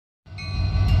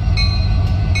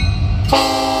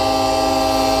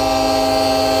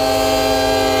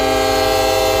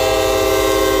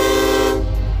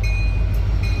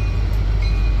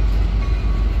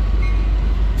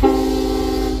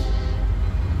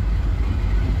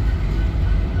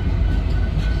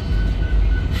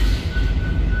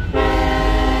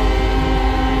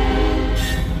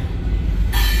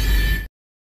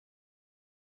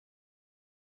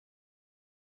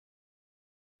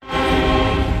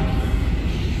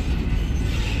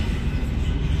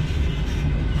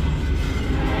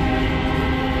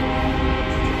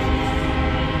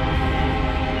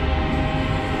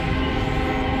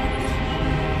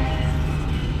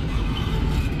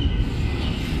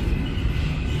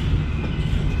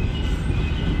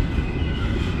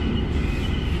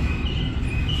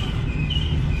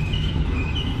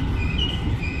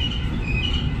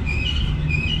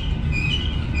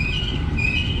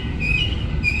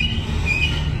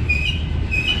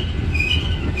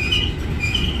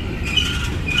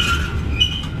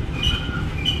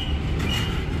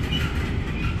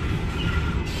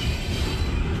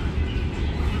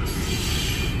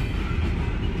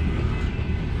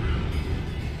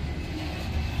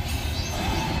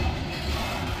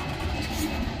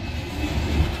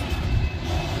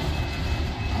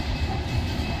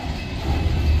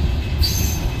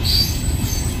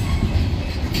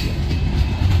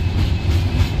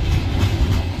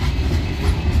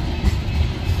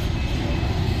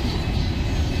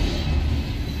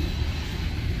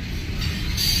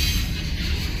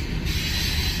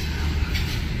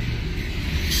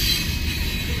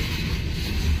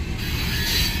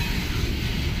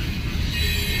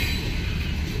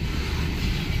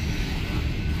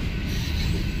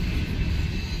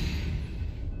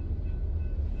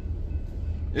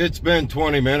It's been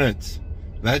 20 minutes.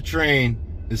 That train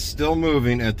is still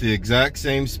moving at the exact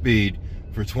same speed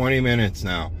for 20 minutes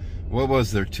now. What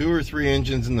was there, 2 or 3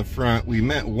 engines in the front? We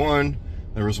met one.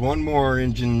 There was one more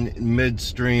engine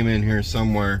midstream in here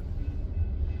somewhere.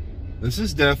 This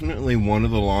is definitely one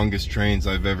of the longest trains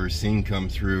I've ever seen come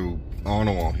through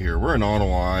Ottawa here. We're in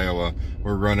Ottawa, Iowa.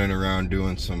 We're running around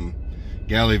doing some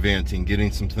gallivanting,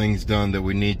 getting some things done that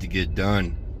we need to get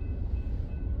done.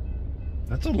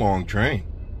 That's a long train.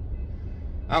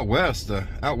 Out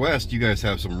west, you guys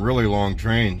have some really long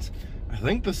trains. I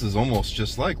think this is almost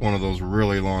just like one of those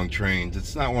really long trains.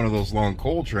 It's not one of those long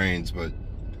coal trains, but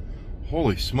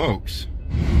holy smokes.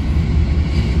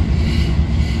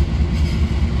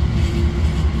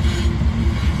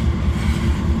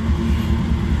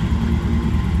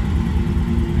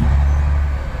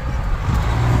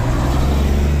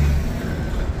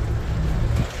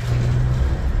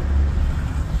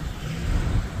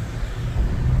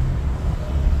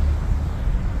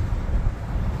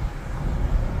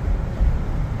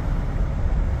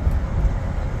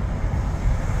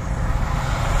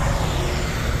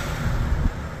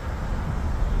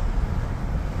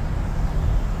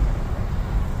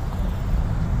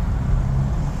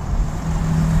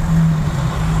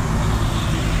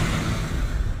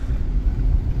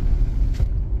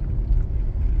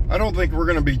 I don't think we're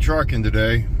gonna be trucking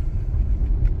today.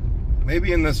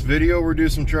 Maybe in this video we'll do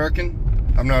some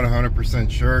trucking. I'm not 100%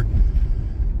 sure,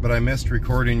 but I missed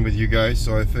recording with you guys,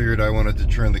 so I figured I wanted to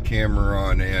turn the camera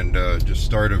on and just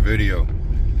start a video.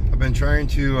 I've been trying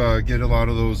to get a lot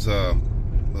of those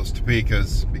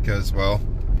Topekas because, well,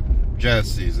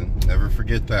 jazz season. Never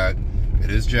forget that.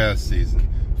 It is jazz season.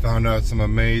 Found out some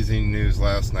amazing news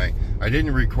last night. I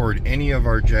didn't record any of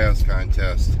our jazz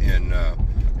contests in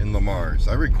Le Mars.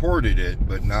 I recorded it,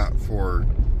 but not to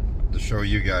show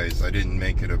you guys. I didn't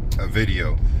make it a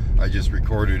video. I just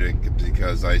recorded it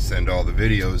because I send all the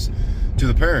videos to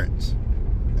the parents.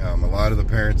 A lot of the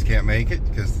parents can't make it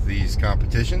because these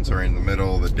competitions are in the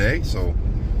middle of the day, so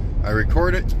I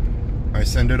record it, I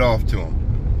send it off to them.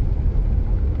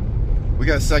 We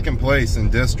got second place in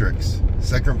districts.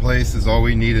 Second place is all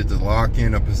we needed to lock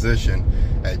in a position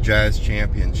at Jazz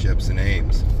Championships in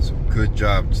Ames. So good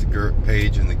job to Gert,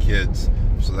 Paige, and the kids.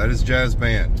 So that is Jazz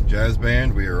Band. Jazz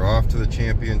Band, we are off to the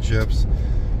championships.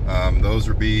 Those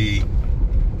will be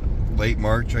late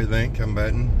March, I think, I'm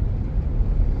betting.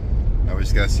 Now we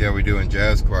just got to see how we do in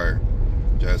Jazz Choir.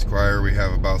 Jazz Choir, we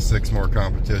have about 6 more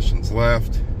competitions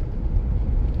left.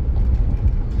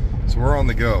 So we're on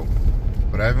the go.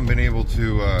 But I haven't been able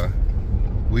to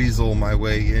weasel my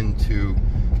way into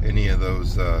any of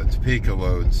those Topeka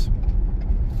loads.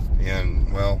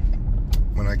 And, well,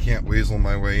 when I can't weasel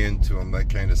my way into them, that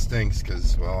kind of stinks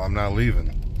because, well, I'm not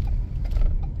leaving.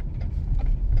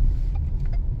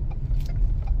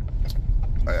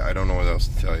 I don't know what else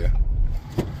to tell you.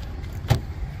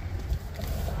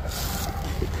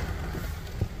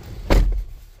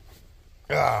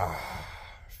 Ah,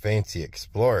 fancy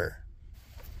Explorer.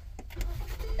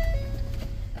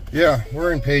 Yeah,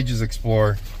 we're in Page's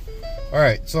Explorer. All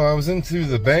right, so I was into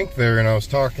the bank there, and I was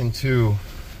talking to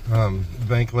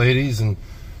bank ladies and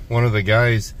one of the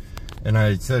guys, and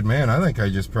I said, man, I think I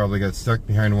just probably got stuck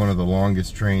behind one of the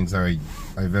longest trains I've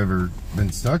ever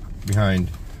been stuck behind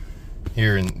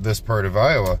here in this part of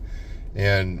Iowa.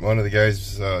 And one of the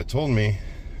guys told me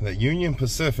that Union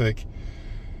Pacific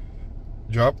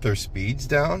dropped their speeds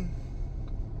down.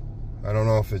 I don't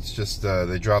know if it's just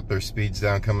they dropped their speeds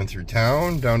down coming through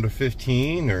town, down to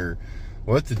 15, or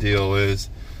what the deal is.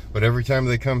 But every time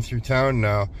they come through town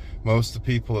now, most of the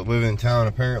people that live in town,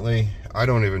 apparently, I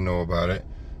don't even know about it.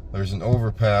 There's an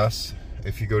overpass.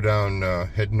 If you go down,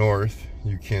 head north,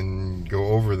 you can go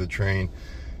over the train.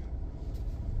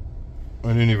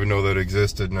 I didn't even know that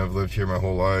existed, and I've lived here my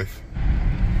whole life.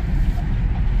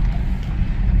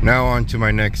 Now on to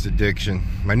my next addiction,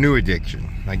 my new addiction.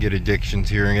 I get addictions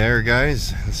here and there,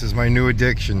 guys. This is my new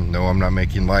addiction. No, I'm not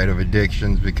making light of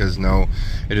addictions, because no,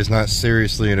 it is not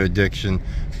seriously an addiction,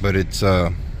 but it's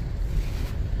that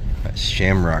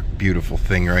Shamrock, beautiful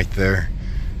thing right there.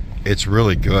 It's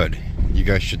really good. You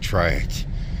guys should try it.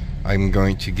 I'm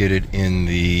going to get it in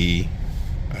the,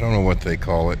 I don't know what they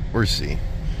call it. Where's C?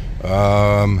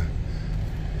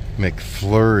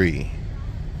 McFlurry.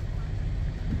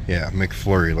 Yeah,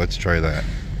 McFlurry. Let's try that.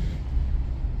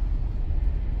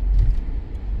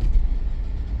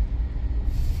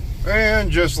 And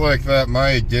just like that, my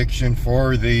addiction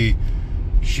for the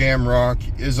Shamrock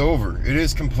is over. It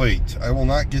is complete. I will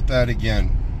not get that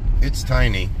again. It's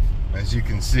tiny, as you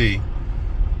can see.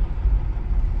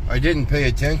 I didn't pay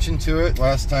attention to it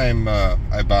last time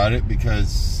I bought it,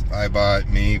 because I bought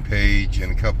me, Paige,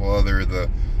 and a couple other the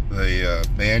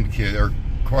band kid or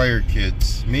choir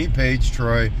kids. Me, Paige,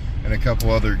 Troy, and a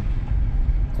couple other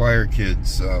choir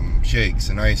kids shakes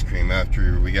and ice cream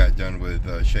after we got done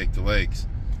with Shake the Lakes.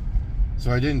 So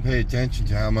I didn't pay attention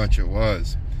to how much it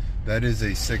was. That is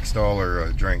a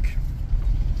 $6 drink.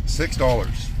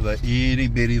 $6 for that itty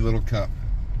bitty little cup.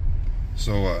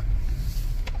 So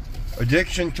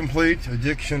addiction complete,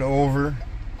 addiction over.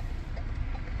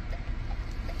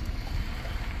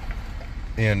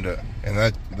 And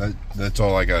that's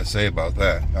all I gotta say about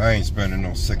that. I ain't spending no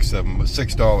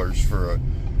 $6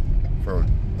 for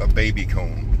a baby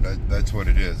cone. That's what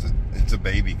it is. It's a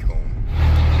baby cone.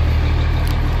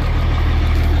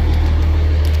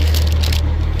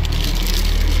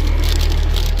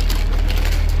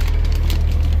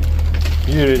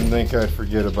 You didn't think I'd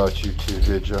forget about you two,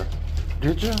 did ya?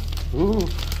 Did ya? Ooh,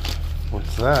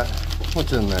 what's that?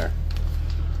 What's in there?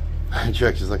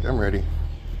 Jax is like, I'm ready.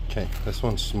 Okay, this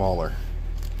one's smaller.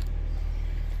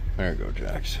 There you go,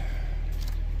 Jax.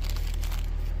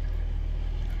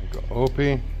 There you go,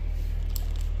 Opie.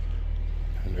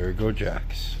 And there you go,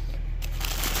 Jax.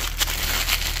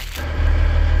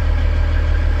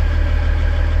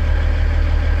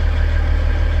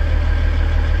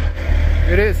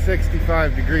 It is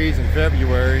 65 degrees in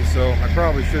February, so I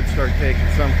probably should start taking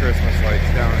some Christmas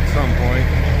lights down at some point.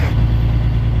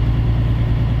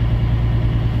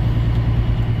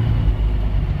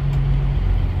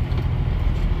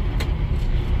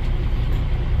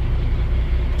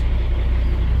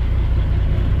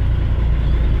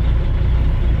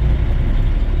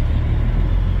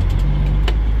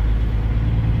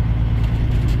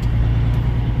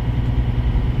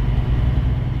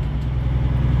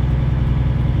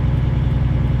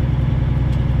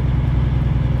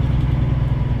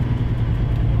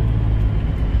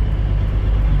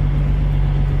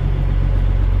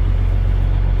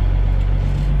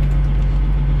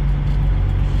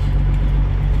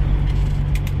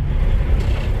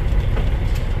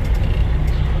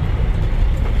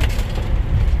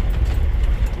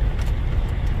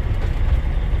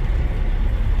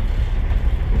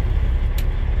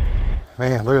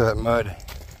 Man, look at that mud.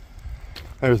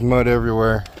 There's mud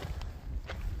everywhere.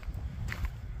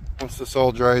 Once this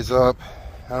all dries up,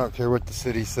 I don't care what the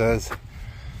city says,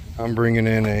 I'm bringing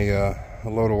in a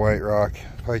load of white rock.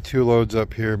 Probably 2 loads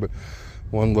up here, but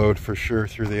 1 load for sure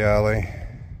through the alley.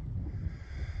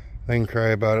 They can cry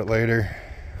about it later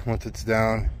once it's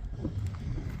down.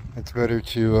 It's better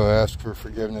to ask for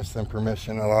forgiveness than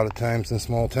permission a lot of times in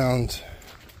small towns.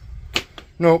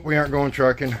 Nope, we aren't going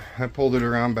trucking. I pulled it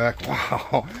around back.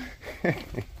 Wow.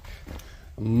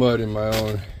 Mud in my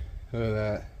own. Look at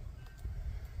that.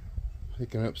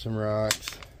 Picking up some rocks.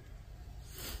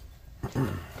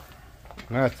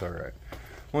 That's alright.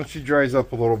 Once she dries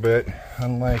up a little bit,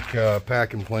 unlike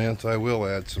packing plants, I will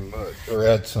add some mud, or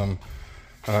add some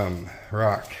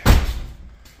rock.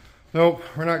 Nope,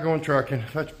 we're not going trucking.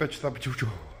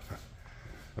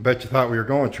 I bet you thought we were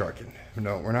going trucking.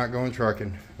 No, we're not going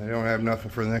trucking. They don't have nothing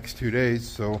for the next 2 days,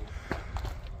 so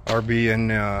I'll be in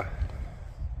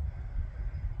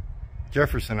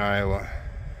Jefferson, Iowa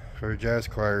for a jazz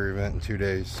choir event in 2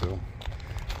 days, so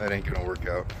that ain't gonna work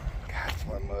out. God, it's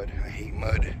my mud. I hate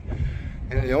mud.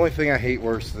 And the only thing I hate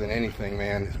worse than anything,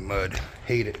 man, is mud.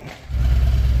 Hate it.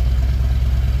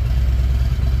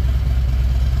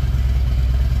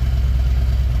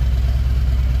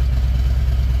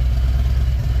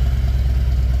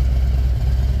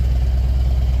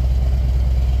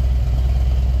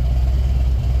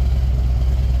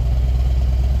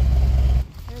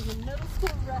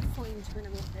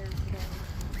 Tournament there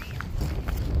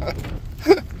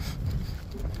today.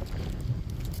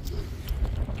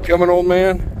 Coming, old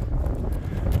man?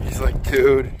 He's like,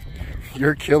 dude,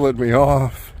 you're killing me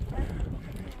off.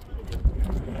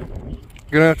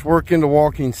 You're gonna have to work into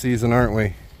walking season, aren't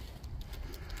we?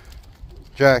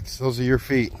 Jax, those are your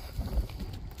feet.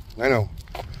 I know.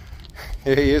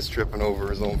 Yeah, he is tripping over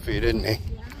his own feet, isn't he?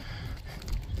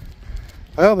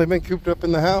 Well, they've been cooped up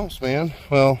in the house, man.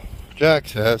 Well,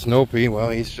 Jax has. Opie, well,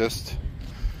 he's Opie.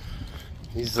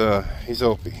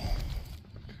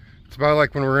 It's about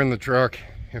like when we're in the truck.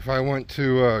 If I want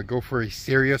to go for a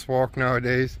serious walk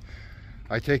nowadays,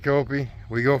 I take Opie,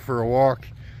 we go for a walk,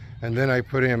 and then I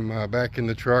put him back in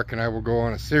the truck and I will go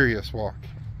on a serious walk.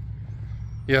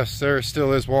 Yes, Sarah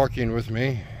still is walking with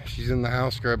me. She's in the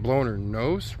house, blowing her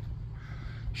nose.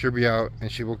 She'll be out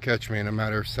and she will catch me in a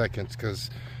matter of seconds,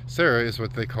 because Sarah is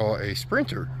what they call a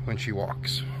sprinter when she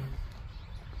walks.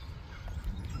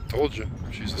 Told you,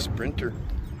 she's a sprinter.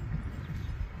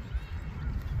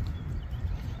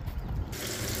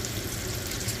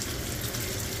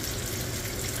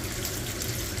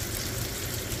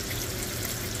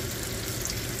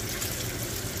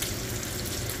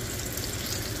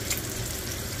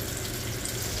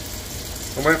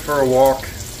 I went for a walk.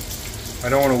 I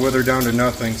don't want to wither down to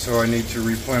nothing, so I need to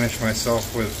replenish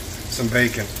myself with some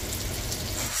bacon.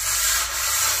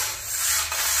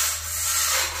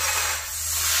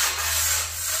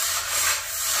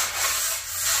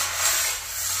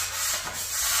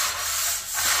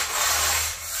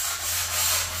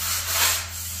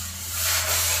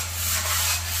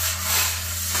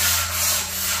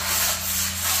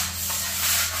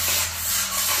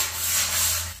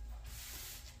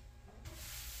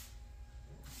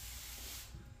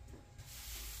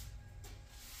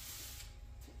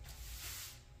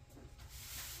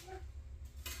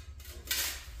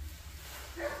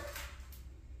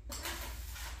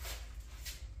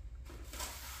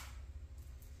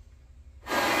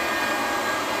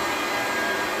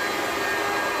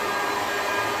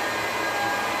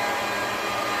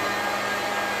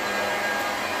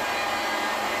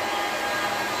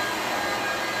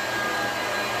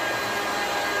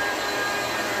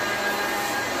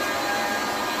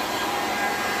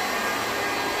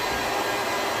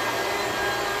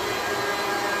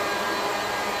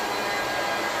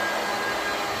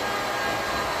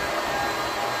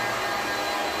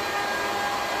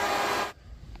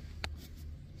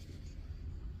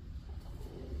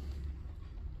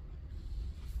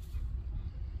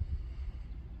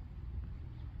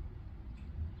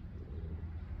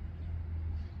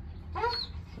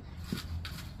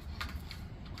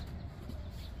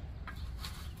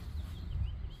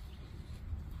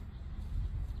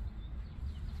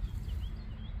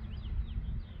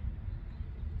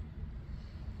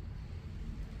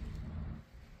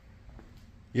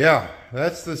 Yeah,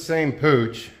 that's the same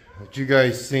pooch that you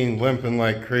guys seen limping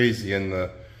like crazy in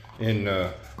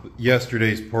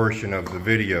yesterday's portion of the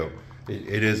video.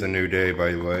 It is a new day,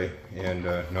 by the way, and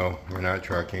no, we're not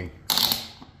trucking.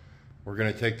 We're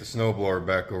gonna take the snowblower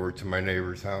back over to my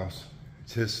neighbor's house.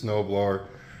 It's his snowblower.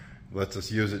 Lets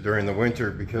us use it during the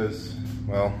winter because,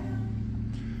 well,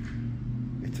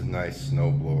 it's a nice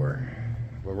snowblower.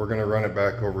 But we're gonna run it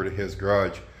back over to his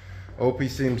garage. Opie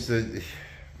seems to...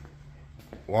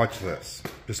 Watch this.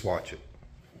 Just watch it.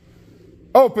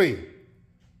 Opie!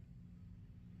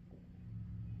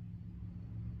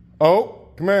 Oh,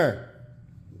 come here.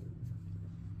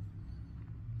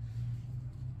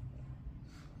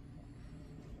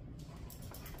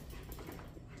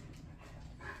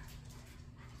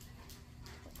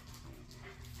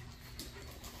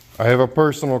 I have a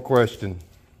personal question.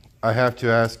 I have to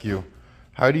ask you.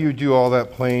 How do you do all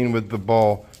that playing with the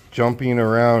ball, jumping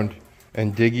around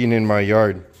and digging in my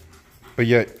yard, but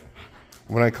yet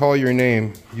when I call your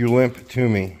name you limp to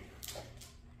me?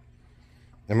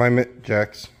 Am I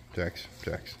Jax?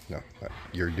 No,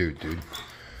 you're a dude.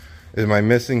 Am I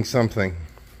missing something?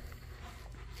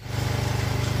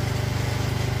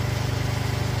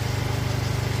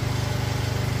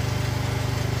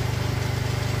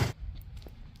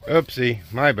 Oopsie,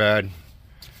 my bad.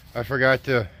 I forgot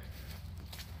to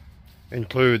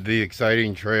include the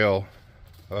exciting trail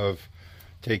of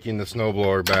taking the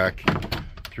snowblower back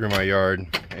through my yard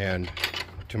and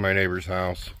to my neighbor's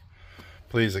house.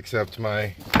 Please accept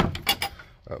my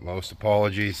utmost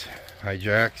apologies. Hi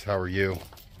Jax, how are you?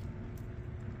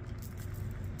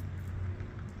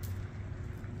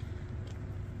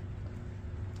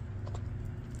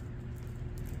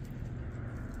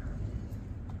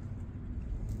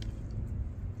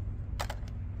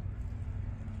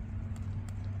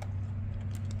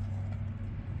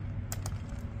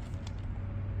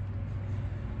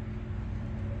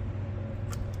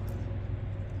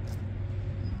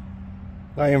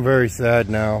 I am very sad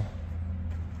now.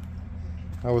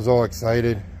 I was all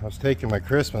excited. I was taking my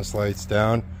Christmas lights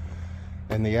down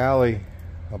in the alley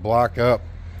a block up.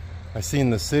 I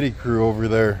seen the city crew over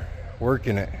there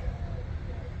working it.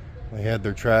 They had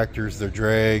their tractors, their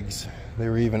drags. They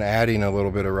were even adding a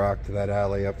little bit of rock to that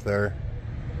alley up there.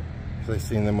 So I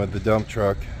seen them with the dump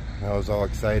truck. I was all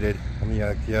excited. I'm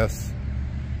like, yes,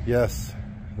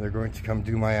 they're going to come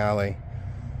do my alley.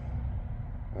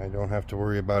 I don't have to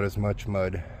worry about as much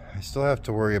mud. I still have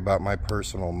to worry about my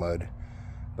personal mud.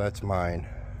 That's mine.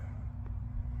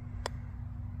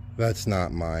 That's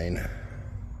not mine.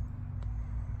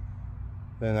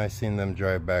 Then I seen them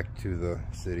drive back to the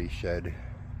city shed.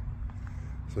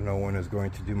 So no one is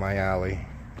going to do my alley.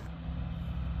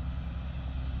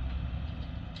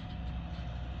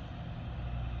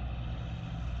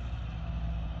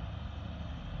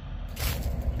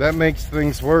 That makes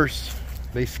things worse.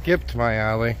 They skipped my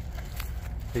alley.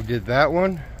 They did that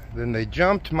one, then they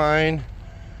jumped mine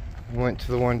and went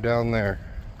to the one down there.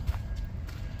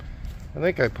 I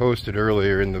think I posted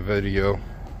earlier in the video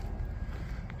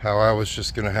how I was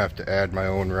just gonna have to add my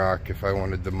own rock if I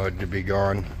wanted the mud to be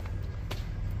gone.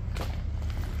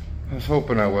 I was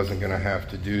hoping I wasn't gonna have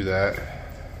to do that,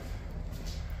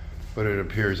 but it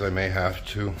appears I may have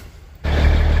to.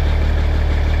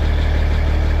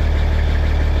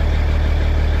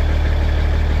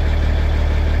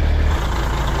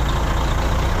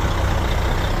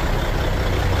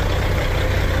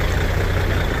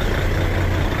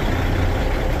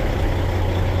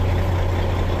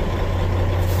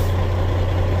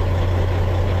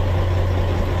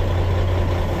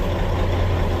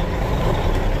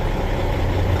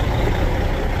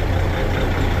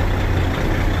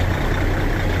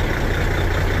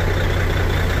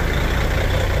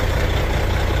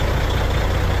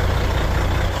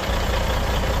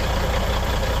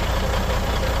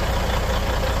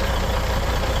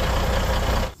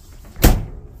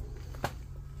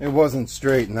 It wasn't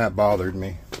straight and that bothered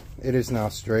me. It is now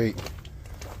straight.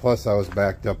 Plus I was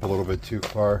backed up a little bit too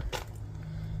far.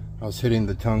 I was hitting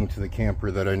the tongue to the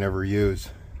camper that I never use.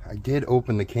 I did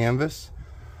open the canvas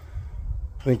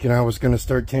thinking I was going to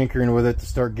start tinkering with it to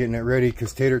start getting it ready,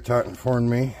 because Tater Tot informed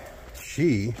me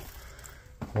she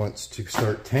wants to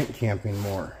start tent camping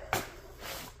more.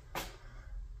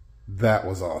 That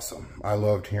was awesome. I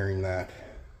loved hearing that.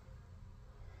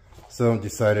 So I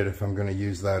decided if I'm going to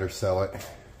use that or sell it,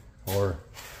 or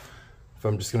if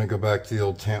I'm just going to go back to the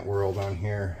old tent world on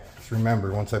here. Just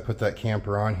remember, once I put that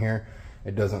camper on here,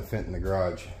 it doesn't fit in the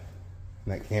garage.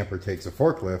 And that camper takes a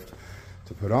forklift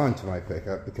to put onto my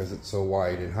pickup because it's so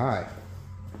wide and high.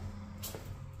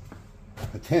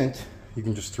 A tent, you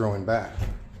can just throw in back.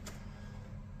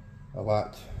 A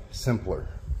lot simpler.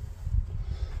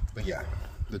 But yeah,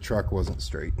 the truck wasn't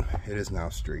straight. It is now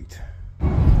straight.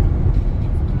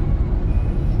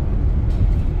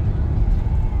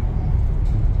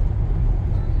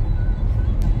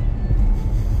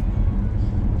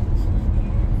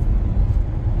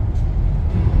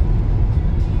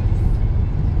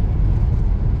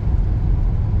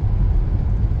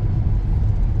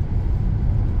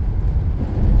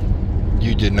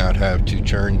 Did not have to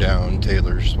turn down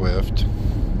Taylor Swift.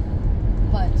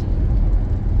 But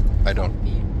I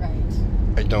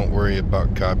don't worry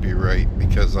about copyright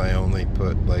because I only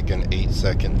put like an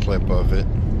 8-second clip of it.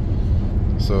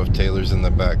 So if Taylor's in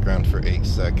the background for 8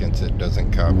 seconds, it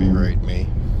doesn't copyright me.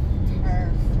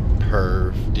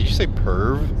 Perv. Did you say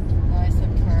perv? No, I said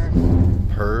perf.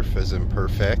 Perf as in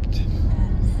perfect? Yes.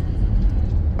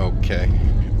 Okay,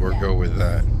 we'll go with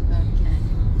that.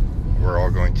 Okay. We're all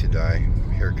going to die.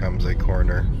 Here comes a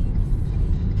corner.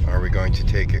 Are we going to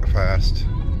take it fast?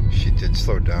 She did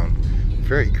slow down.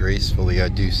 Very gracefully, I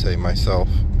do say myself.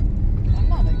 I'm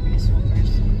not a graceful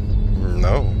person.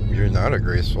 No, you're not a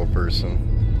graceful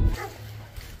person.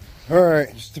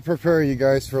 Alright, just to prepare you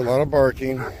guys for a lot of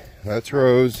barking. That's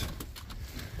Rose.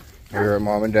 We're at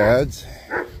Mom and Dad's.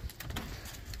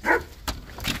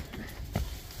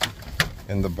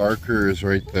 And the barker is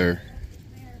right there.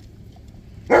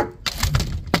 Oh,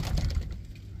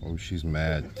 she's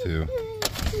mad too.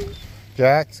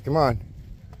 Jax, come on.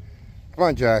 Come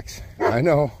on, Jax. I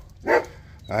know.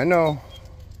 I know.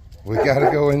 We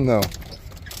gotta go in though.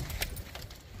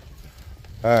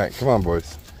 Alright, come on,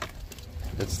 boys.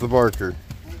 It's the barker.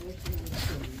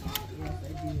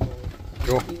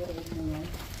 Go.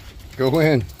 Go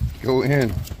in. Go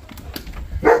in.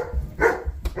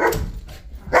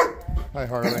 Hi,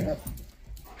 Harley.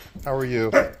 How are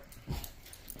you?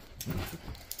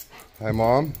 Hi,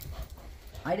 Mom.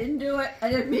 I didn't do it. I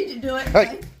didn't mean to do it.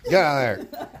 Hey, get out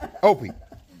of there. Opie.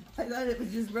 I thought it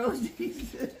was just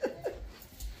Rosie's.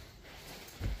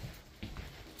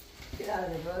 Get out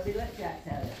of there, Rosie. Let Jack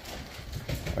have it.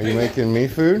 Are you making me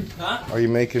food? Huh? Are you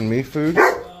making me food?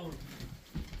 Well,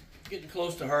 getting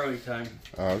close to Harley time.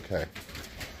 Oh, okay.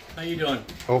 How you doing?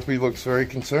 Opie looks very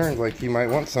concerned, like he might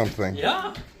want something.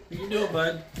 Yeah? How you doing,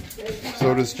 bud?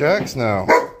 So does Jax now.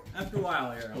 After a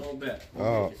while here, a little bit.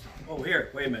 Oh. Oh, here.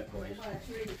 Wait a minute, boys.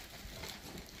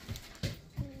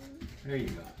 There you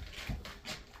go.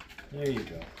 There you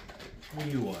go. There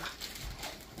you are.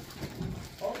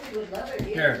 Opie would love it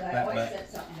here. Here, I back, always back.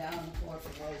 set something down on the floor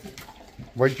for Rosie.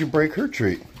 Why'd you break her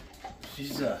treat?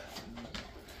 She's, here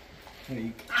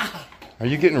you Are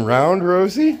you getting round,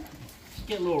 Rosie? She's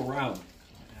getting a little round.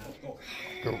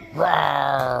 Go,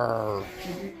 rawr.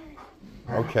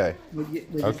 Okay. With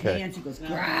Okay. his hands, he goes,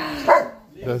 "Grah."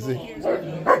 Does he?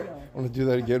 Want to do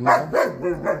that again, Mom?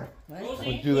 Want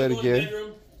to do that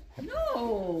again?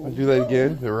 No. Want to do that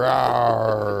again?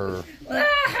 Rawr.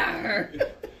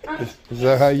 Rawr. Is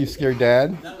that how you scare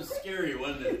Dad? That was scary,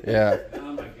 wasn't it? Yeah.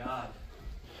 Oh, my God.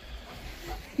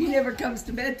 He never comes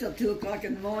to bed till 2 o'clock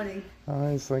in the morning.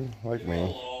 Oh, he's like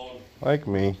me. Like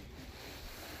me.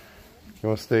 You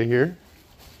want to stay here?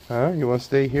 Huh? You want to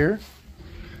stay here?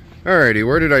 Alrighty,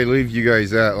 where did I leave you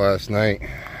guys at last night?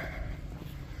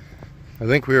 I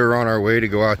think we were on our way to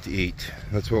go out to eat.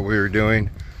 That's what we were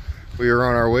doing. We were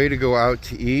on our way to go out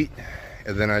to eat,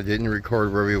 and then I didn't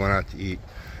record where we went out to eat.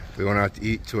 We went out to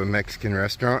eat to a Mexican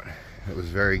restaurant. It was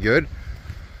very good.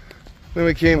 Then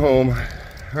we came home.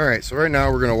 Alright, so right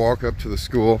now we're going to walk up to the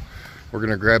school. We're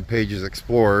going to grab Paige's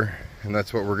Explorer, and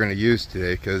that's what we're going to use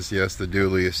today, because yes, the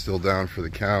dually is still down for the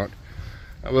count.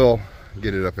 I will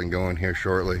get it up and going here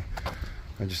shortly.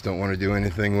 I just don't want to do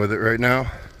anything with it right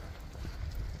now.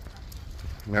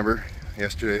 Remember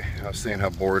yesterday I was saying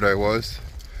how bored I was?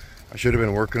 I should have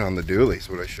been working on the dually, is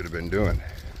what I should have been doing,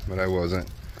 but I wasn't.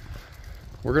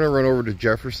 We're gonna run over to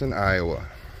Jefferson, Iowa.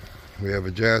 We have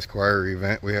a jazz choir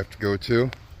event we have to go to.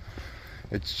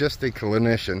 It's just a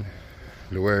clinician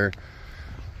to where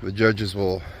the judges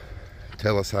will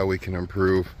tell us how we can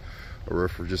improve, or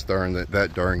if we're just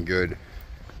that darn good.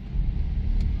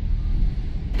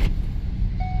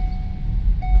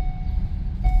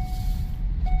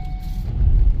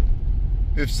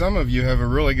 If some of you have a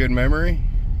really good memory,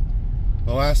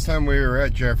 the last time we were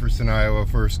at Jefferson, Iowa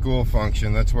for a school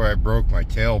function, that's where I broke my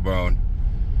tailbone.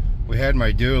 We had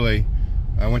my dually.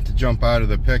 I went to jump out of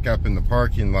the pickup in the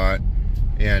parking lot,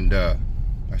 and I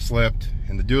slipped,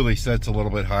 and the dually sets a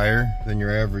little bit higher than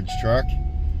your average truck.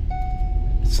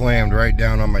 Slammed right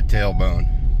down on my tailbone.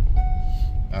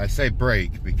 I say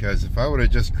break because if I would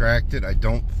have just cracked it, I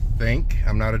don't think,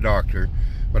 I'm not a doctor,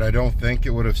 but I don't think it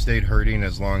would have stayed hurting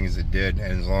as long as it did,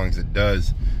 and as long as it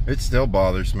does. It still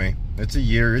bothers me. It's a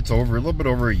year, it's over, a little bit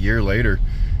over a year later,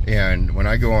 and when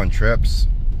I go on trips,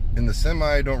 in the semi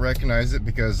I don't recognize it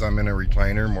because I'm in a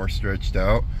recliner, more stretched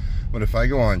out, but if I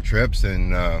go on trips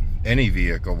in any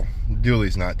vehicle,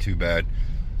 dually's not too bad,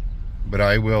 but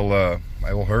I will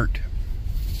hurt.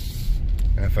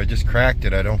 And if I just cracked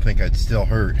it, I don't think I'd still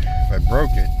hurt. If I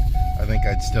broke it, I think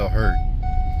I'd still hurt.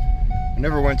 I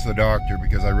never went to the doctor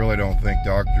because I really don't think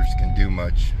doctors can do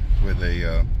much with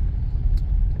a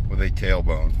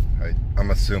tailbone.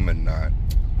 I'm assuming not.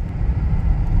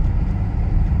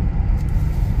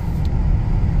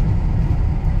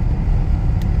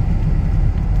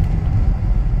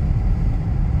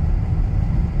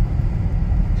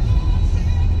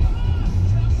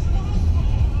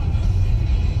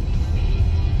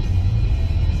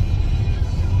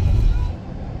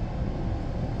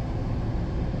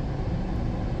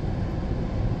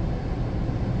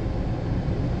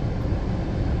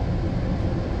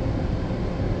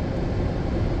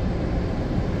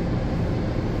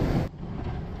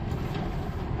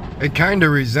 It kind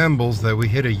of resembles that we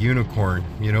hit a unicorn,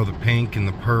 you know, the pink and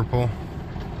the purple.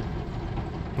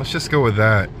 Let's just go with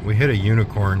that. We hit a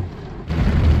unicorn.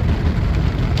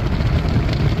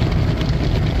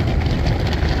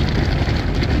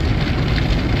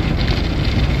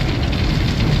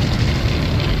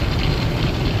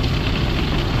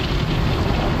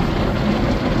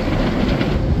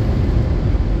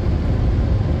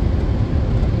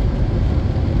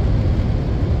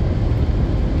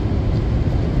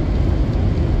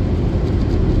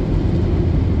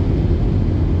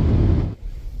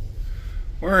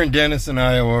 We're in Denison,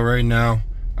 Iowa right now.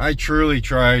 I truly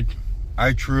tried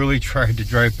to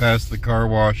drive past the car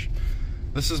wash.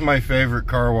 This is my favorite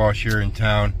car wash here in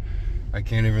town. I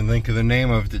can't even think of the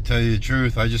name of it, to tell you the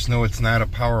truth. I just know it's not a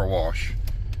power wash.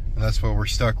 And that's what we're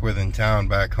stuck with in town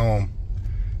back home.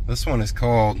 This one is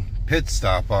called Pit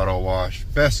Stop Auto Wash.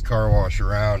 Best car wash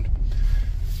around.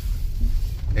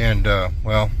 And,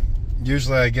 well,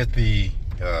 usually I get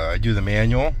I do the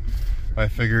manual. I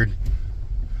figured,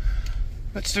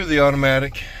 let's do the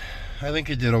automatic. I think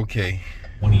it did okay.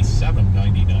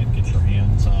 $27.99. Get your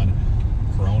hands on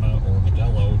Corona or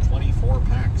Modelo 24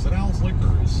 packs at Al's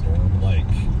Liquors, Storm Lake.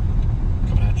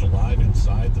 Coming at you live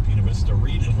inside the Buena Vista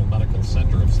Regional Medical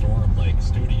Center of Storm Lake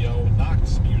Studio.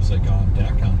 Knox Music on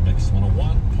deck on Mix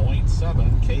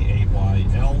 101.7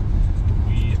 KAYL.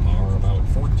 We are about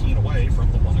 14 away from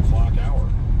the 1 o'clock hour.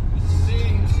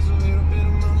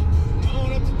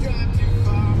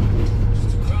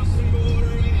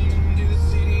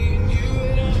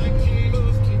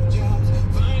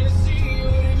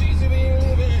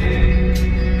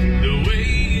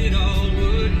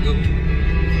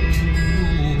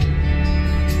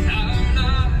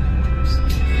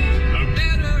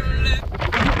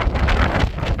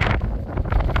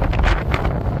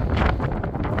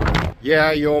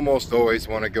 Yeah, you almost always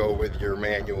want to go with your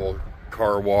manual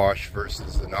car wash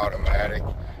versus an automatic.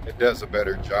 It does a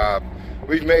better job.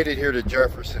 We've made it here to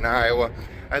Jefferson, Iowa.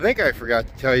 I think I forgot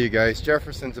to tell you guys,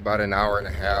 Jefferson's about an hour and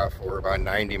a half, or about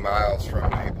 90 miles from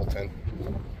Mapleton.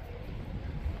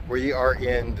 We are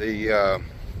in the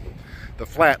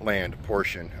flatland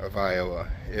portion of Iowa.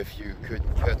 If you could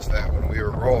catch that when we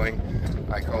were rolling,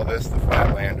 I call this the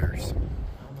Flatlanders.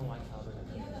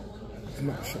 I'm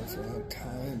not sure if we're on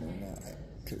time or not,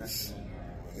 because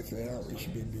if they are, we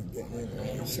should be getting in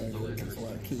there. So I'm looking for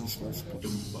our keys first.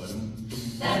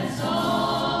 That's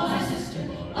all, my sister.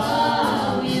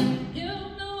 Oh, you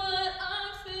know what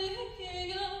I'm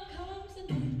thinking of comes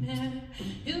a nightmare.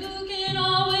 You can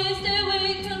always stay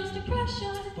awake comes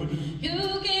depression.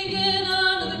 You can get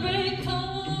under the break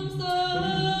comes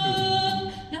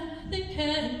love. Nothing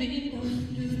can be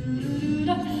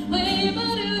done. Way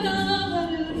ba-do-da.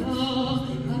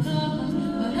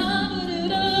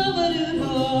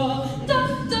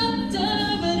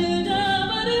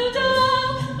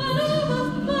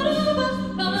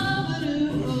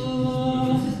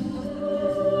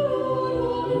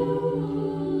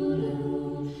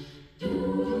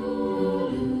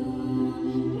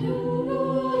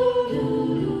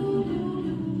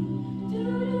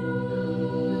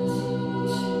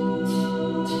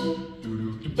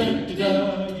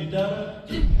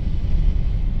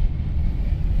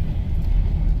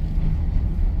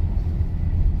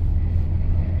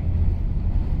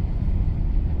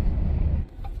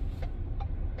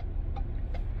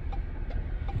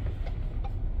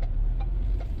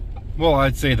 Well,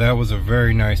 I'd say that was a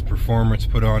very nice performance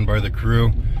put on by the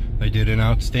crew. They did an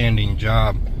outstanding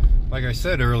job. Like I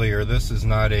said earlier, this is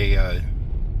not a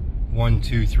 1,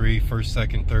 2, 3, first,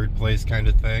 second, third place kind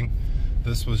of thing.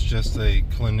 This was just a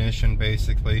clinician,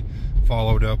 basically,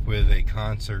 followed up with a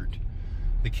concert.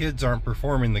 The kids aren't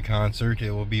performing the concert. It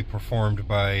will be performed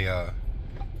by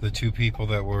the two people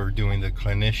that were doing the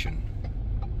clinician.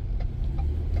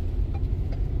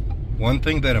 One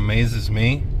thing that amazes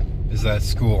me is that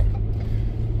school.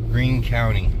 Greene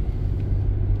County.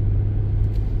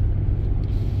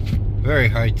 Very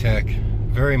high-tech,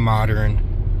 very modern,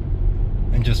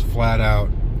 and just flat out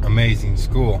amazing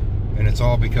school. And it's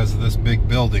all because of this big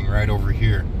building right over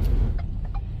here.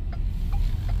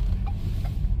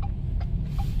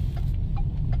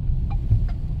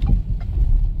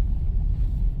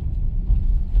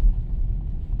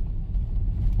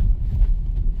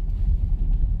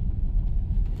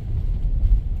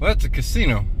 Well, that's a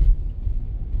casino.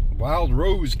 Wild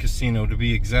Rose Casino, to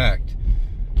be exact.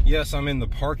 Yes, I'm in the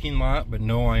parking lot, but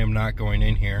no, I am not going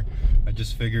in here. I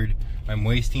just figured I'm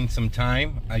wasting some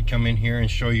time. I'd come in here and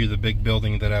show you the big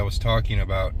building that I was talking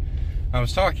about. I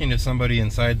was talking to somebody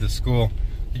inside the school.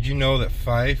 Did you know that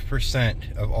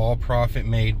 5% of all profit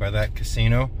made by that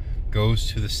casino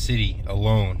goes to the city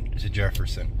alone, to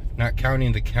Jefferson? Not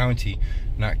counting the county,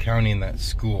 not counting that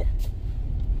school.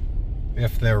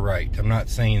 If they're right. I'm not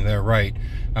saying they're right.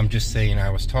 I'm just saying I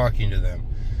was talking to them.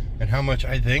 And how much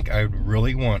I think I would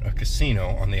really want a casino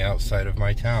on the outside of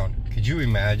my town. Could you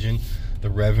imagine the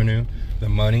revenue, the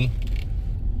money,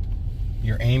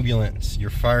 your ambulance,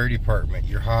 your fire department,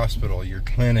 your hospital, your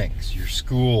clinics, your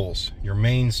schools, your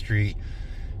Main Street,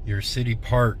 your city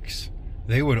parks?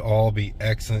 They would all be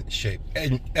excellent shape.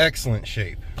 Excellent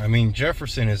shape. I mean,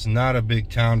 Jefferson is not a big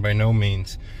town by no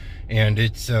means. And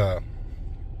it's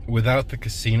without the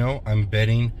casino, I'm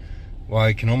betting, well,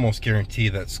 I can almost guarantee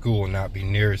that school will not be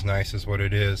near as nice as what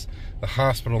it is. The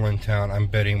hospital in town, I'm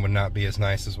betting, would not be as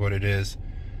nice as what it is.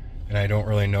 And I don't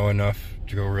really know enough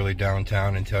to go really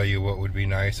downtown and tell you what would be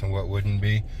nice and what wouldn't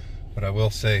be. But I will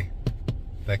say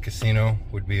that casino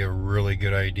would be a really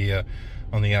good idea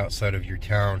on the outside of your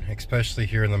town, especially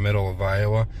here in the middle of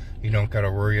Iowa. You don't got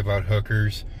to worry about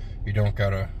hookers. You don't got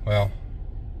to, well,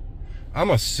 I'm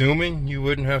assuming you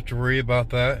wouldn't have to worry about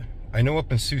that. I know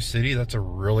up in Sioux City, that's a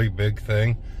really big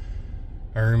thing.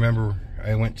 I remember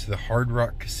I went to the Hard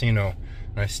Rock Casino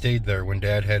and I stayed there when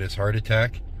Dad had his heart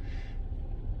attack.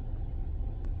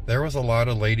 There was a lot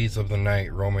of ladies of the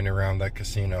night roaming around that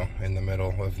casino in the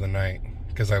middle of the night.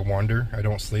 Because I wander. I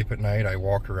don't sleep at night. I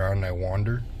walk around and I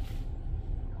wander.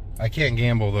 I can't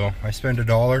gamble though. I spend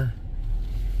 $1.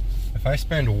 If I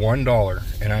spend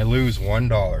 $1 and I lose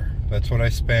 $1, that's what I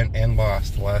spent and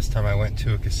lost the last time I went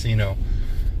to a casino,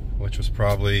 which was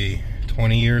probably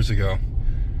 20 years ago.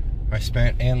 I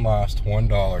spent and lost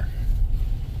 $1.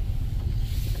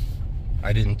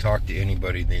 I didn't talk to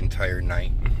anybody the entire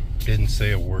night. Didn't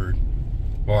say a word.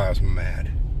 Well, I was mad.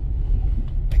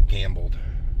 I gambled.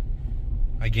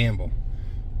 I gamble.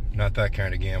 Not that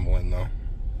kind of gambling though.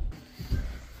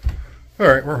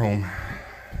 Alright, we're home.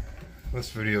 This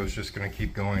video is just going to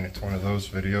keep going. It's one of those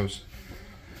videos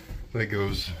that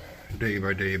goes day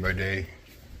by day by day.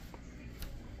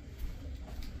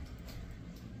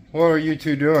 What are you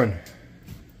two doing?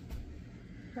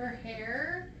 Her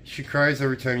hair? She cries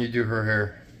every time you do her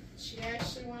hair. She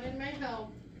actually wanted my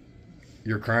help.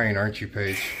 You're crying, aren't you,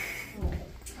 Paige?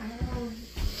 I will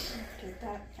get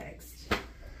that fixed.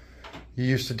 You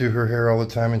used to do her hair all the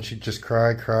time and she'd just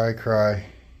cry, cry, cry.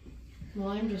 Well,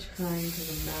 I'm just crying because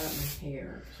I'm mad at my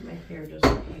hair. Because my hair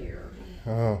doesn't hair.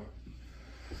 Oh.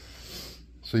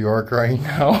 So you are crying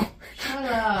now? Shut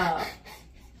up.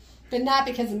 But not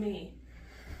because of me.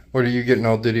 What are you getting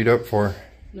all diddied up for?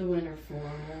 The winter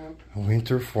formal. A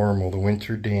winter formal, the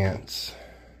winter dance.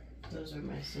 Those are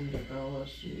my Cinderella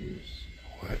shoes.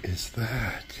 What is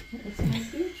that? It's my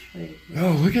beach baby.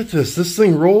 Oh, look at this. This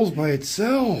thing rolls by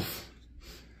itself.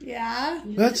 Yeah?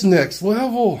 That's next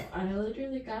level. I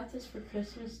literally got this for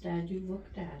Christmas, Dad. You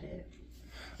looked at it.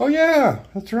 Oh, yeah.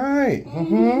 That's right.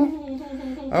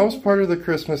 I was part of the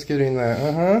Christmas getting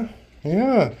that.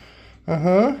 Yeah.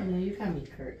 And then you got me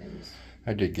curtains.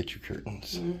 I did get you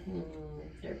curtains.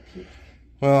 They're cute.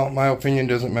 Well, my opinion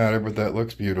doesn't matter, but that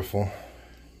looks beautiful.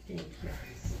 Thank you.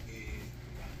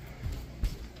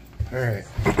 All right.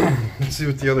 Let's see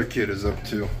what the other kid is up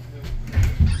to.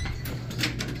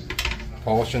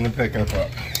 Polishing the pickup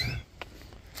up.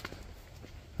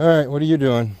 All right, what are you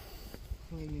doing?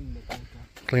 Cleaning the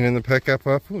pickup. Cleaning the pickup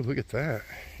up? Ooh, look at that.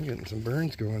 You're getting some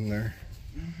burns going there.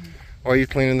 Why are you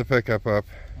cleaning the pickup up?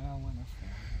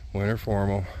 Winter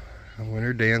formal. A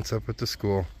winter dance up at the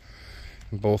school.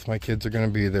 And both my kids are going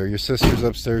to be there. Your sister's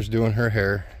upstairs doing her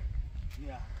hair.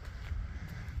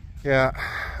 Yeah.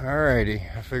 Alrighty.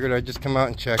 I figured I'd just come out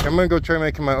and check. I'm going to go try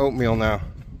making my oatmeal now.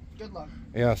 Good luck.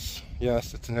 Yes.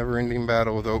 Yes. It's a never-ending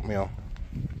battle with oatmeal.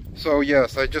 So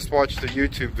yes, I just watched a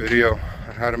YouTube video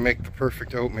on how to make the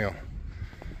perfect oatmeal.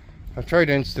 I've tried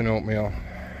instant oatmeal.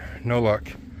 No luck.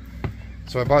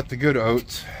 So I bought the Good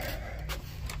Oats.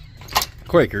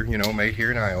 Quaker, you know, made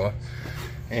here in Iowa.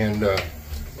 And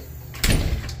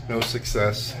no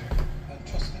success.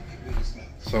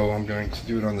 So I'm going to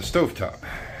do it on the stovetop.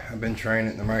 I've been trying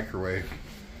it in the microwave.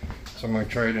 So I'm going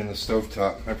to try it in the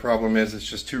stovetop. My problem is it's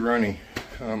just too runny.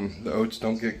 The oats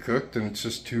don't get cooked and it's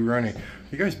just too runny.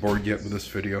 You guys bored yet with this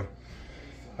video?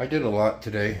 I did a lot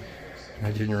today.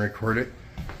 I didn't record it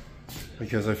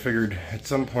because I figured at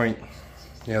some point,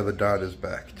 yeah, the dot is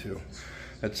back too.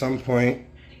 At some point,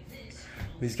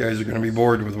 these guys are going to be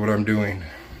bored with what I'm doing.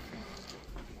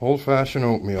 Old-fashioned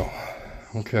oatmeal.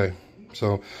 Okay,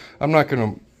 so I'm not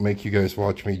going to make you guys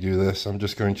watch me do this. I'm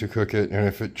just going to cook it, and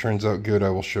if it turns out good, I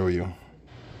will show you.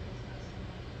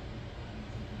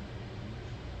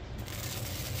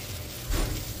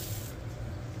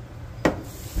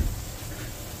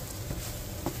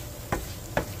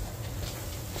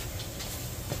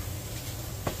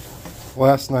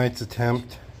 Last night's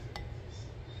attempt,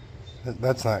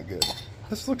 that's not good.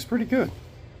 This looks pretty good.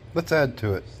 Let's add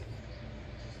to it.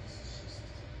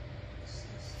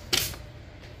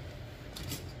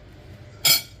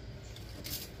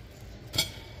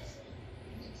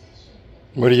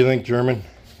 What do you think, German?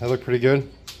 That look pretty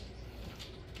good?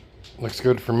 Looks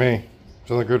good for me.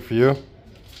 Does it look good for you?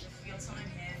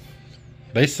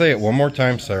 They say it one more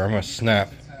time, Sarah. I'm going to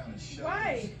snap.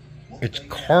 Why? It's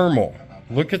caramel.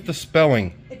 Look at the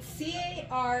spelling. It's C-A-R-A-M-E-L.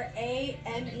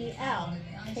 C-A-R-A-M-E-L.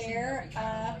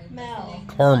 Caramel.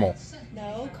 Caramel.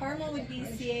 No, caramel would be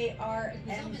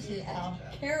C-A-R-M-E-L.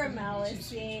 Caramel is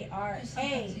C-A-R-A-M-E-L.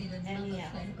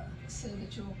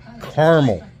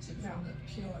 Caramel. No.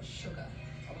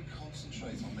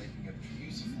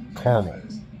 Caramel.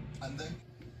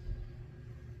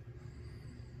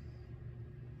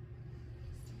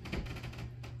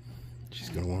 She's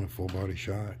gonna want a full body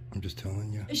shot. I'm just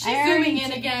telling you. She's zooming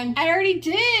in again. I already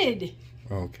did.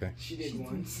 Oh, okay. She did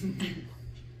once.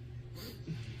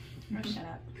 Oh, shut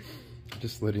up.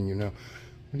 Just letting you know.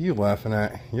 What are you laughing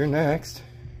at? You're next.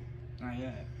 Not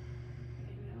yet.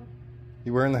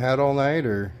 You wearing the hat all night,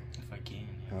 or? If I can.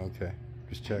 Okay,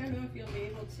 just I don't know checking. if you'll be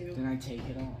able to. Then I take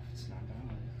it off. It's not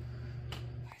valid.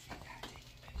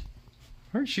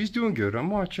 All right, she's doing good. I'm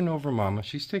watching over Mama.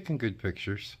 She's taking good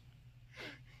pictures.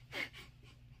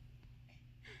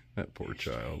 That poor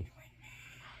child.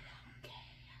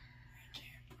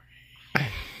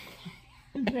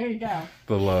 There you go.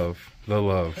 The love. The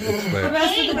love. It's The there.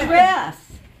 rest of the dress.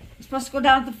 It's supposed to go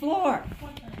down to the floor.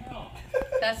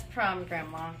 That's prom,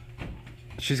 Grandma.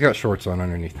 She's got shorts on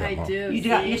underneath that, I Mom. do. You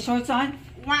got your shorts on?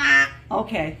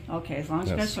 Okay, okay. As long as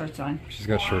you got Yes. shorts on. She's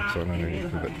got shorts on underneath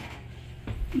of it.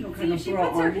 You don't got See, no if she bra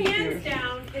puts her on either. hands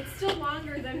down, it's still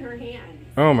longer than her hands.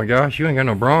 Oh my gosh, you ain't got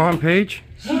no bra on, Paige?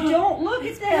 She don't look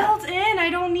at that. Built in. I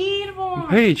don't need one.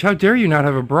 Paige, how dare you not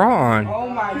have a bra on? Oh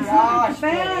my gosh,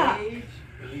 back.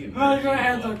 My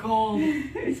hands are cold.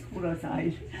 It's cold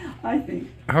outside, I think.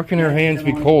 How can your hands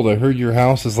be cold? I heard your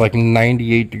house is like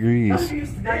 98 I'm degrees.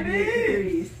 used to 98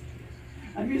 degrees.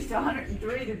 I'm used to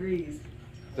 103 degrees.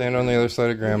 Stand on the other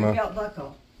side of Grandma. Belt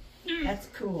buckle. That's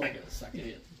cool. Suck it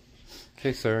in.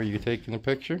 Okay, Sarah, you taking a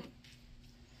picture?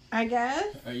 I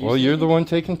guess. Well, you're the one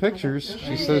taking pictures. She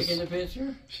taking says a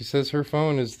picture? she says her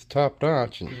phone is the top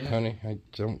notch, and Yeah. honey, I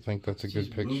don't think that's a She's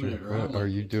good moving picture. it around What are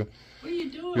like you doing? What are you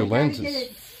doing? Your lens get is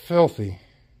it. filthy.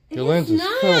 Your lens is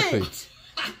not. filthy.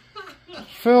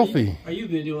 Filthy. Are you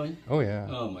videoing? Oh yeah.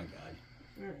 Oh my god.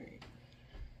 Alright.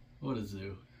 What a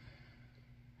zoo.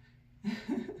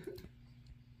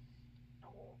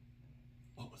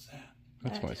 What was that?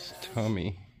 That's my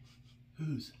tummy.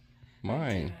 Whose?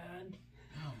 Mine. Dad,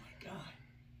 Oh my god.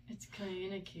 it's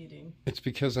communicating. It's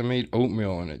because I made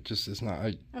oatmeal and it just is not.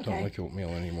 I don't Okay. like oatmeal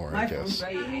anymore. My I phone's guess.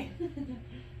 right.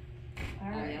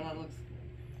 Alright.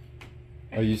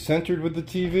 Are you centered with the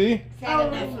TV?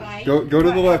 Oh, Go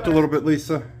to the left a little bit,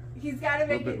 Lisa. he's got to A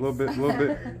make little bit.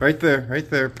 Right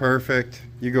there. Perfect.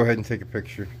 You go ahead and take a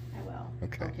picture. I will.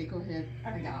 Okay. Okay, go ahead.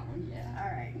 I got one, yeah.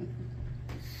 All right.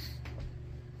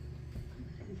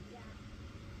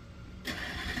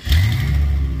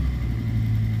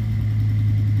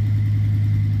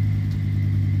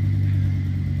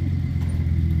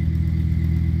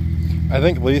 I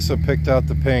think Lisa picked out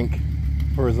the pink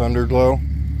for his underglow.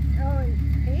 Oh,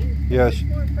 pink? Yeah, It's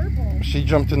more purple. she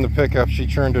jumped in the pickup. She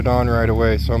turned it on right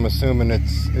away, so I'm assuming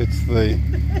it's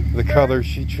the color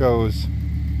she chose.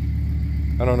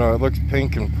 I don't know. It looks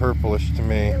pink and purplish to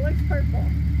me. It looks purple.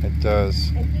 It does.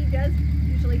 And he does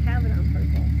usually have it on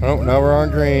purple. Oh, now we're on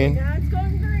Ooh, green. Now it's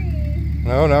going green.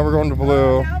 No, now we're going to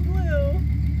blue. Oh, now blue.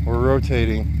 We're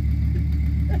rotating.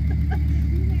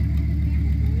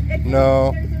 It's-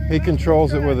 No, there's a he remote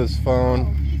controls it truck. with his Oh,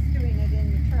 phone. he's doing it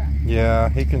in the truck. Yeah,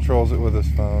 he controls it with his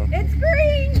phone. It's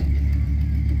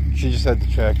green. She just had to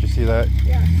check. You see that?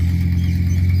 Yeah.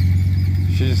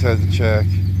 She just had to check.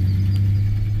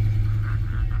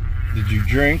 Did you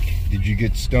drink? Did you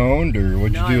get stoned, or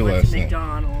what'd you do last night?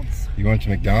 McDonald's. You went to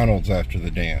McDonald's after the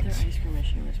Their dance. ice cream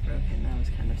machine was broken. That was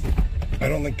kind of sad. I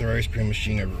don't think their ice cream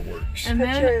machine ever works. And Put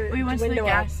then your we went to the window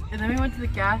gas. And then we went to the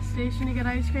gas station to get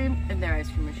ice cream, and their ice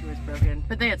cream machine was broken.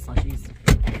 But they had slushies.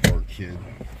 Poor kid.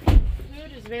 Food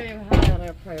is very high on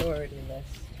our priority list.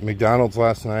 McDonald's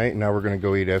last night, and now we're gonna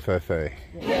go eat FFA.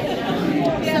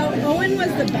 So Owen was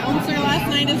the bouncer last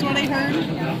night, is what I heard.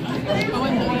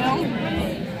 Owen Boyle.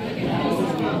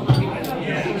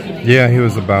 Yeah, he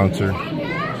was the bouncer.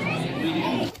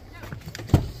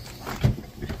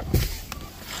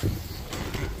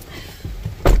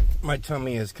 My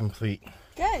tummy is complete.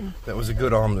 Good. That was a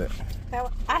good omelet.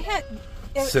 I had.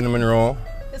 Cinnamon roll.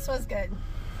 This was good.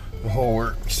 The whole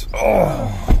works.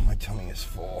 Oh, my tummy is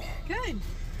full. Good.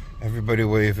 Everybody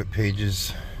wave at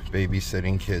Paige's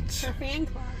babysitting kids. Her fan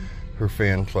club. Her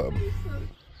fan club.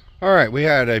 All right, we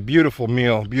had a beautiful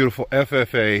meal, beautiful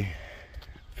FFA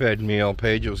fed meal.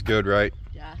 Paige, it was good, right?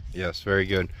 Yeah. Yes, very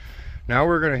good. Now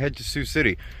we're going to head to Sioux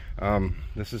City.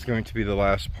 This is going to be the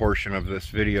last portion of this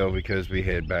video because we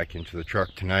head back into the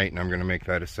truck tonight, and I'm going to make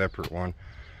that a separate one.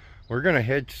 We're going to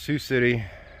head to Sioux City.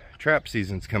 Trap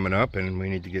season's coming up, and we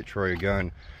need to get Troy a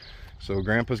gun. So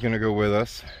Grandpa's going to go with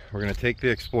us. We're going to take the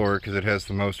Explorer because it has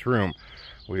the most room.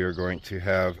 We are going to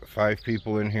have 5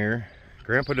 people in here.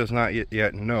 Grandpa does not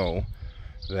yet know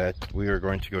that we are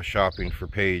going to go shopping for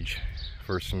Paige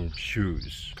for some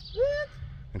shoes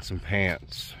and some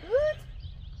pants.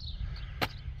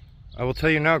 I will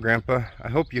tell you now, Grandpa, I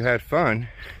hope you had fun.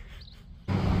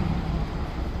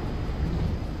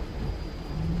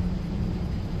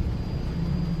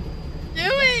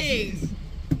 Doing?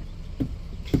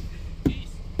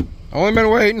 Only been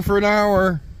waiting for an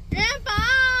hour.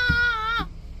 Grandpa!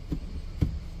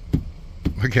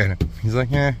 Look at him. He's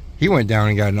like, yeah. He went down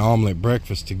and got an omelet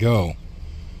breakfast to go.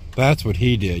 That's what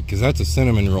he did, because that's a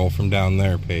cinnamon roll from down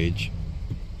there, Paige.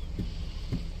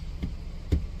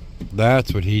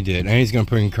 That's what he did. And he's going to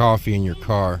put in coffee in your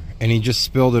car. And he just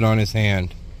spilled it on his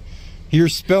hand. You're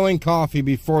spilling coffee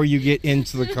before you get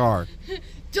into the car.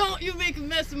 Don't you make a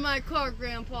mess of my car,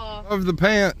 Grandpa. Of the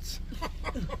pants.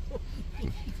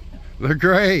 They're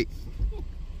great.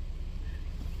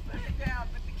 Put it down,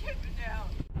 put the camera down.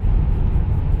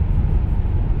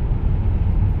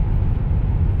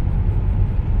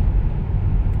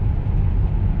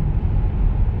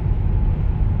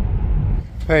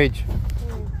 Paige,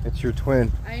 it's your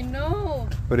twin. I know.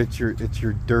 But it's your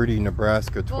dirty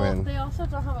Nebraska twin. Well, they also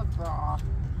don't have a bra.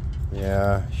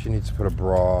 Yeah, she needs to put a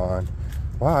bra on.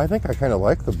 Wow, I think I kind of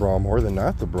like the bra more than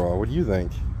not the bra. What do you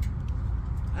think?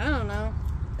 I don't know.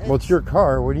 Well, it's your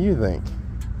car. What do you think?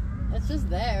 It's just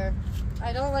there.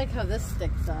 I don't like how this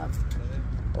sticks up.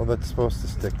 Oh, that's supposed to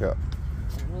stick up.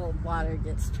 A little water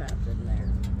gets trapped in there.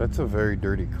 That's a very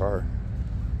dirty car.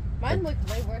 Mine looked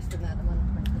way worse than that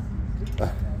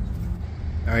one.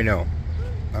 I know.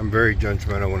 I'm very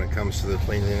judgmental when it comes to the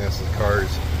cleanliness of cars.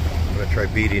 I'm going to try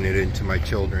beating it into my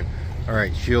children.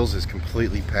 Alright, Shields is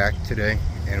completely packed today,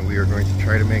 and we are going to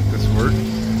try to make this work.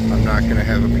 I'm not going to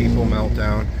have a people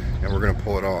meltdown, and we're going to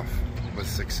pull it off with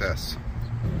success.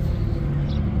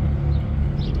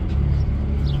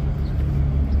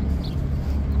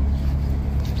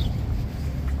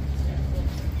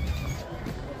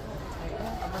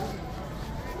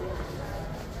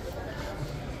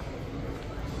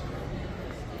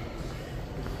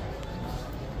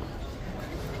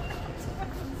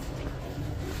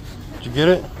 Did you get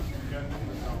it?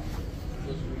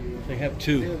 They have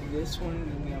 2. This one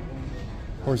and that one.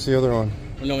 Where's the other one?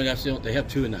 Well, no, that's the, they have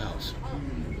 2 in the house.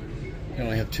 They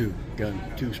only have 2 gun,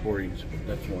 2 sportings.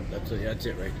 That's one. That's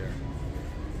it right there.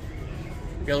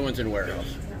 The other one's in the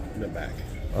warehouse in the back.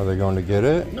 Are they going to get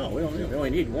it? No, we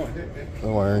only need 1.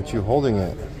 Then why aren't you holding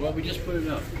it? Well, we just put it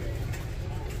up.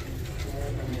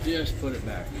 We just put it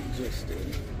back. Just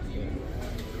did.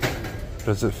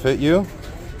 Does it fit you?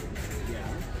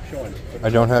 Showing. I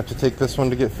don't have to take this one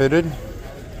to get fitted?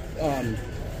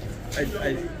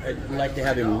 I'd like to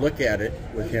have him look at it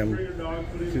with him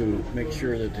to make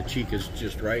sure that the cheek is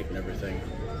just right and everything.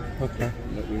 Okay.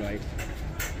 But we might.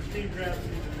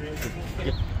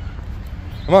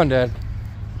 Come on, Dad.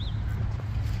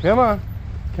 Come on.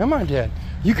 Come on, Dad.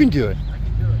 You can do it. I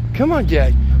can do it. Come on,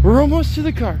 Dad. We're almost to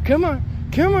the car. Come on.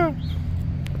 Come on.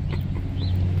 You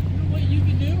know what you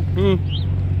can do?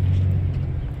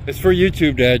 It's for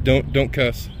YouTube, Dad. Don't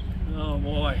cuss. Oh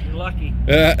boy, you're lucky.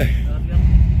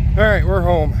 All right, we're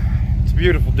home. It's a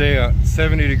beautiful day out.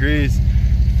 70 degrees,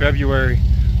 February.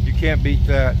 You can't beat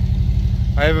that.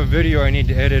 I have a video I need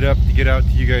to edit up to get out to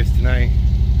you guys tonight.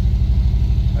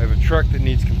 I have a truck that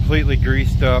needs completely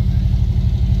greased up,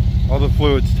 all the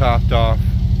fluids topped off,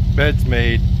 bed's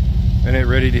made, and it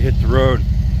ready to hit the road.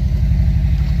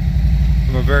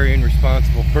 I'm a very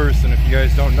irresponsible person, if you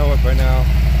guys don't know it by now.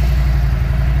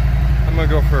 I'm gonna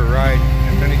go for a ride.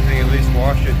 If anything, at least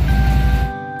wash it.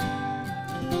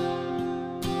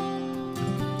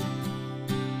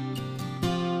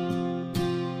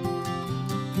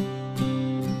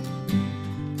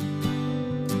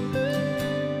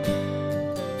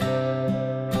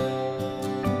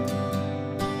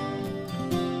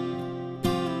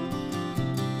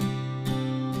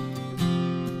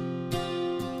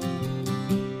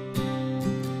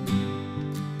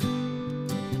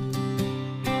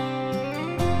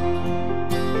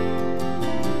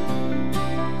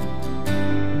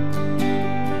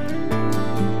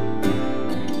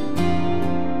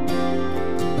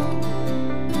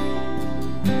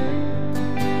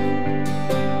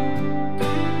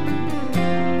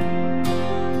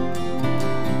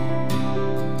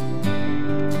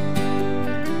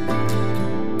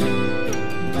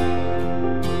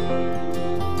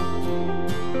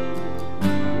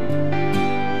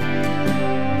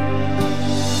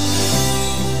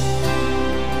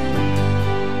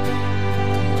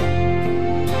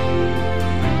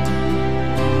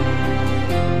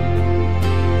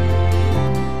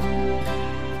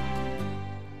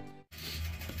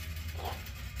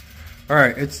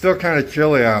 It's still kind of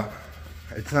chilly out.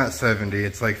 It's not 70,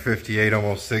 it's like 58,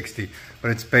 almost 60, but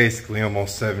it's basically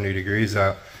almost 70 degrees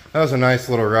out. That was a nice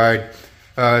little ride.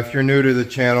 If you're new to the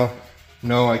channel,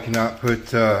 no, I cannot put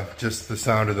just the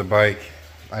sound of the bike.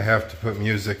 I have to put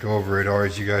music over it, or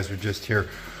as you guys would just hear,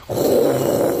 and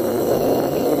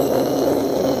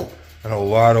a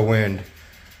lot of wind.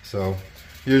 So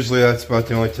usually that's about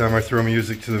the only time I throw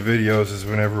music to the videos, is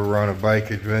whenever we're on a bike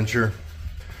adventure.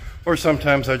 Or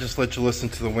sometimes I just let you listen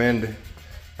to the wind.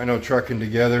 I know trucking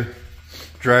together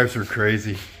drives her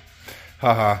crazy.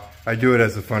 Haha. I do it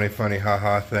as a funny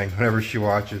haha thing whenever she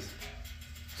watches.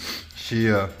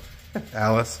 She,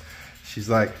 Alice, she's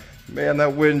like, man,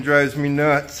 that wind drives me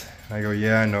nuts. I go,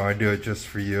 yeah, I know, I do it just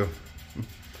for you.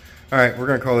 All right, we're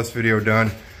gonna call this video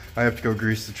done. I have to go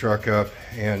grease the truck up,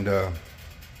 and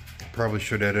probably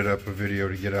should edit up a video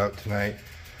to get out tonight.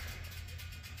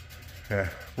 Yeah,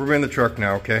 we're in the truck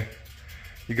now, okay?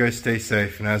 You guys stay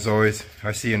safe, and as always,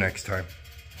 I'll see you next time.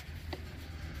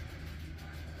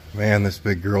 Man, this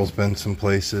big girl's been some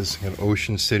places. Got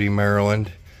Ocean City,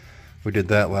 Maryland. We did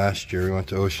that last year. We went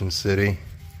to Ocean City.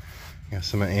 Got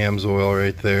some of Amsoil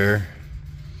right there.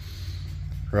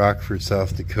 Rockford,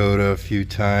 South Dakota a few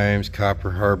times.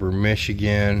 Copper Harbor,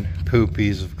 Michigan.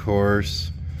 Poopies, of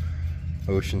course.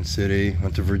 Ocean City.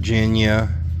 Went to Virginia.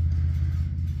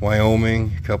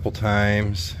 Wyoming a couple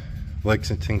times.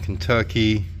 Lexington,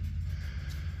 Kentucky.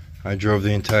 I drove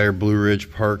the entire Blue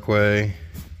Ridge Parkway.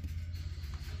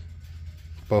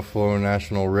 Buffalo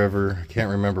National River. I can't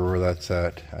remember where that's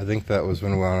at. I think that was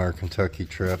when we went on our Kentucky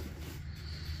trip.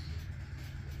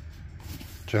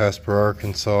 Jasper,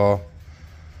 Arkansas.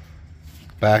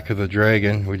 Back of the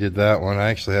Dragon. We did that one. I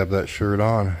actually have that shirt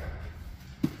on.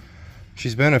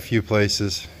 She's been a few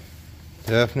places.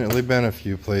 Definitely been a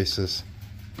few places.